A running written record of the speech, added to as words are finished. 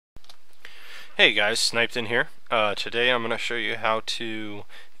Hey guys, Sniped in here. Today I'm going to show you how to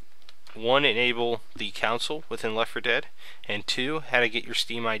 1. Enable the console within L4D, and 2. How to get your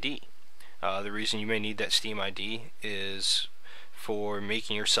Steam ID. The reason you may need that Steam ID is for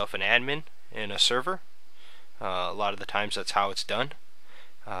making yourself an admin in a server. A lot of the times that's how it's done.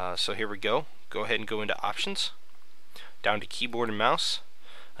 So here we go. Go ahead and go into Options, down to Keyboard and Mouse.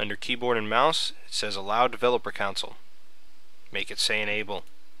 Under Keyboard and Mouse it says Allow Developer Console. Make it say Enable.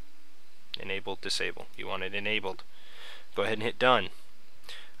 Enable, disable. You want it enabled. Go ahead and hit done.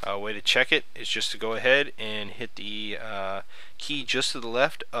 Way to check it is just to go ahead and hit the key just to the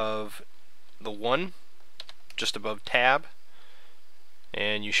left of the 1, just above tab,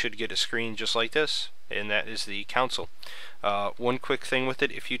 and you should get a screen just like this, and that is the console. One quick thing with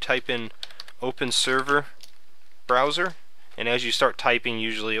it, if you type in open server browser, and as you start typing,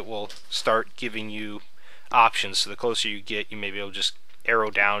 usually it will start giving you options, so the closer you get, you may be able to just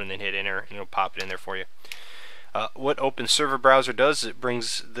arrow down and then hit enter, and it'll pop it in there for you. What Open Server Browser does is it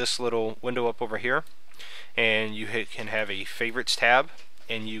brings this little window up over here, and you can have a favorites tab,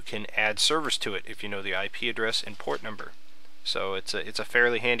 and you can add servers to it if you know the IP address and port number. So it's a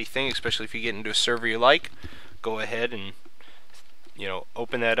fairly handy thing, especially if you get into a server you like. Go ahead and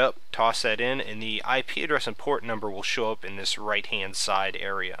open that up, toss that in, and the IP address and port number will show up in this right hand side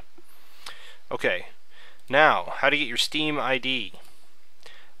area. Okay, now how to get your Steam ID.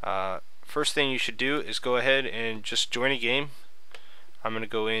 First thing you should do is go ahead and just join a game. I'm going to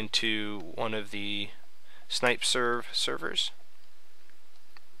go into one of the Snipe servers.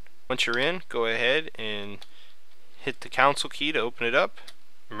 Once you're in, go ahead and hit the console key to open it up.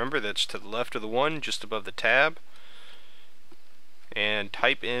 Remember, that's to the left of the 1, just above the tab, and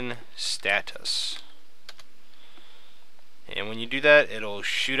type in status. And when you do that, it'll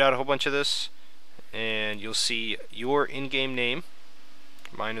shoot out a whole bunch of this, and you'll see your in-game name.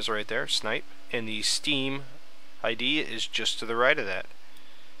 Mine is right there, Snipe, and the Steam ID is just to the right of that.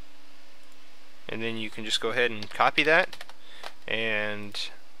 And then you can just go ahead and copy that and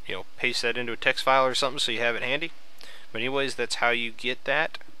paste that into a text file or something so you have it handy. But anyways, that's how you get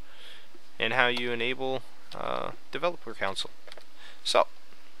that and how you enable Developer Console. So,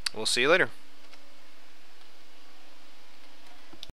 we'll see you later.